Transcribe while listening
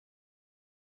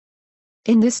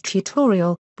In this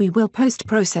tutorial, we will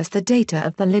post-process the data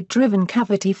of the lid-driven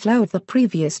cavity flow of the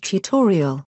previous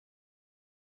tutorial.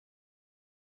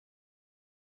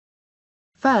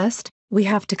 First, we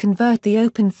have to convert the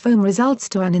OpenFOAM results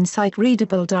to an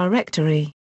Insight-readable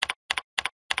directory.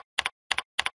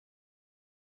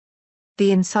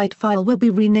 The Insight file will be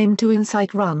renamed to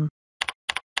Insight Run.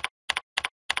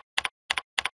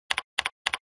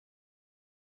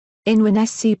 In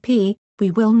WinSCP,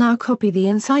 we will now copy the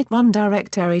Insight Run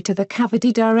directory to the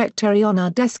Cavity directory on our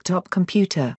desktop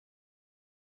computer.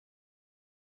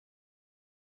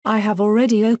 I have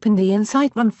already opened the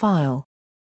Insight Run file.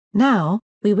 Now,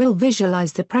 we will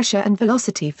visualize the pressure and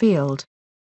velocity field.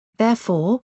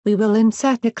 Therefore, we will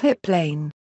insert the clip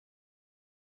plane.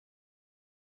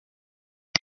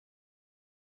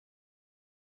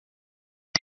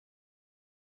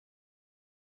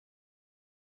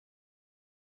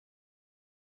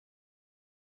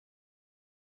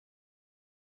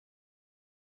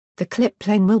 The clip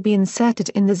plane will be inserted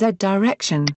in the Z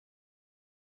direction.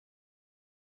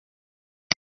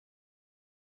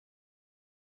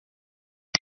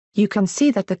 You can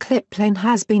see that the clip plane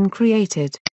has been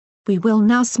created. We will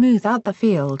now smooth out the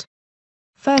field.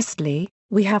 Firstly,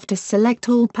 we have to select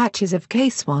all patches of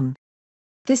case 1.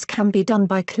 This can be done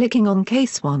by clicking on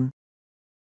case 1.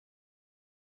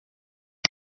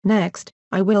 Next,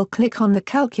 I will click on the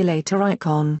calculator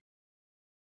icon.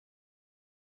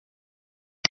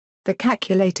 The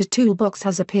calculator toolbox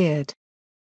has appeared.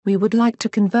 We would like to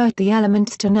convert the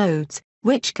elements to nodes,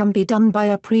 which can be done by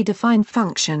a predefined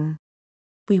function.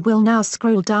 We will now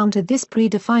scroll down to this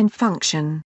predefined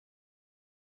function.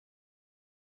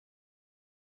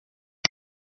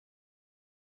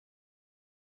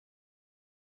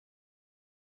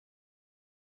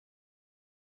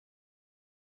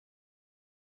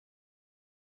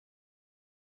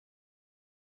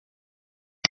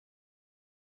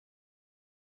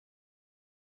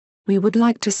 We would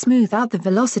like to smooth out the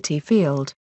velocity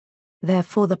field.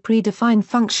 Therefore, the predefined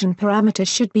function parameter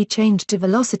should be changed to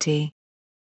velocity.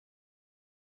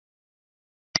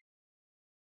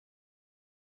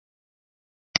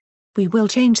 We will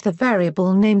change the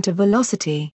variable name to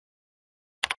velocity.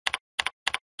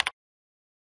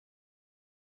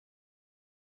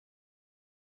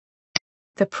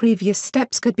 The previous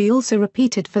steps could be also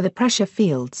repeated for the pressure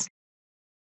fields.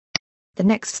 The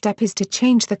next step is to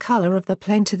change the color of the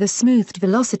plane to the smoothed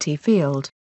velocity field.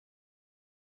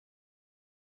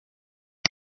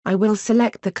 I will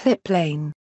select the clip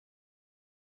plane.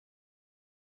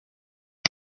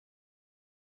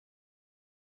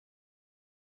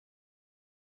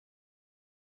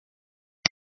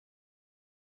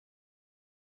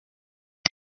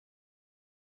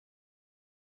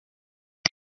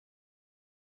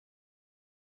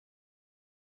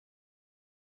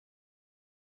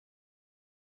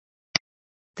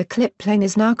 The clip plane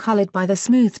is now colored by the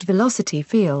smoothed velocity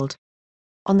field.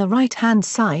 On the right-hand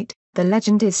side, the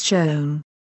legend is shown.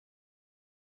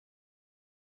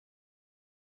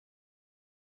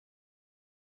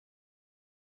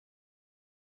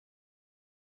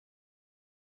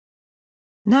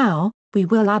 Now, we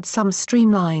will add some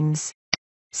streamlines.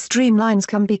 Streamlines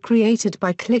can be created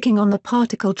by clicking on the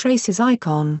particle traces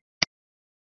icon.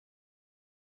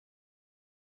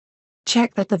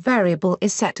 Check that the variable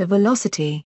is set to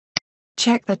velocity.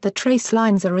 Check that the trace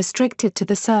lines are restricted to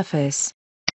the surface.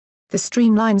 The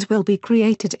streamlines will be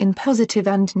created in positive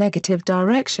and negative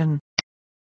direction.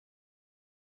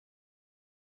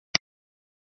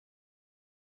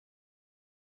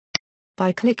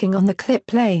 By clicking on the clip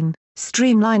plane,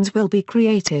 streamlines will be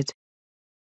created.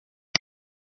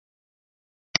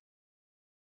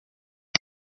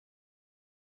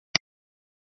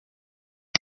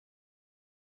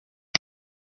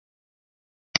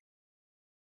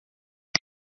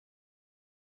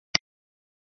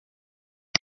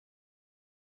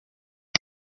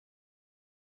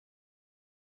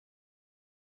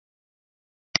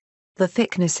 The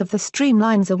thickness of the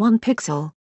streamlines are 1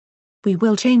 pixel. We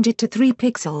will change it to 3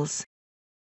 pixels.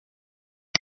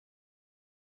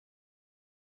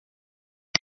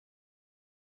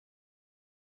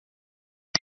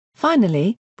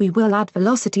 Finally, we will add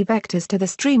velocity vectors to the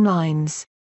streamlines.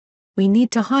 We need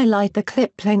to highlight the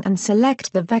clip plane and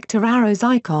select the vector arrows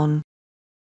icon.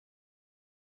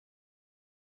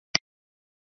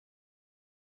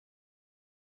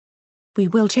 We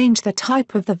will change the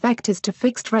type of the vectors to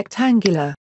fixed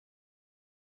rectangular.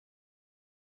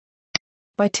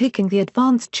 By ticking the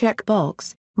Advanced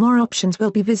checkbox, more options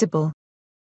will be visible.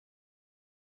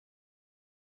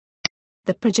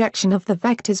 The projection of the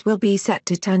vectors will be set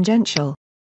to tangential.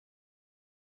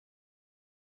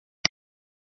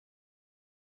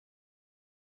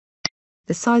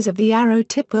 The size of the arrow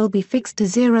tip will be fixed to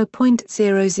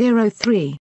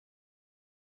 0.003.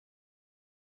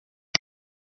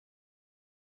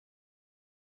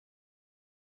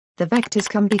 The vectors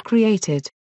can be created.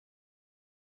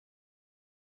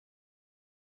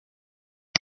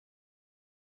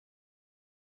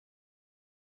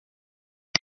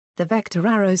 The vector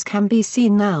arrows can be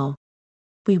seen now.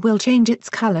 We will change its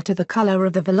color to the color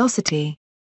of the velocity.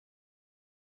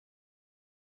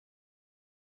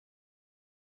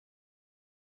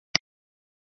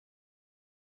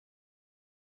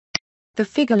 The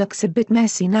figure looks a bit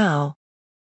messy now.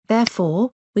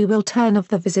 Therefore, we will turn off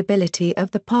the visibility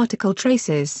of the particle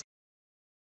traces.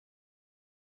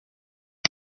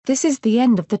 This is the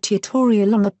end of the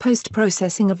tutorial on the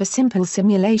post-processing of a simple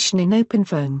simulation in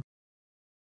OpenFOAM.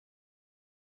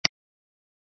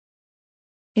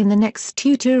 In the next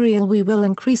tutorial we will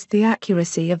increase the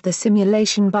accuracy of the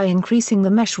simulation by increasing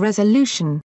the mesh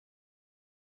resolution.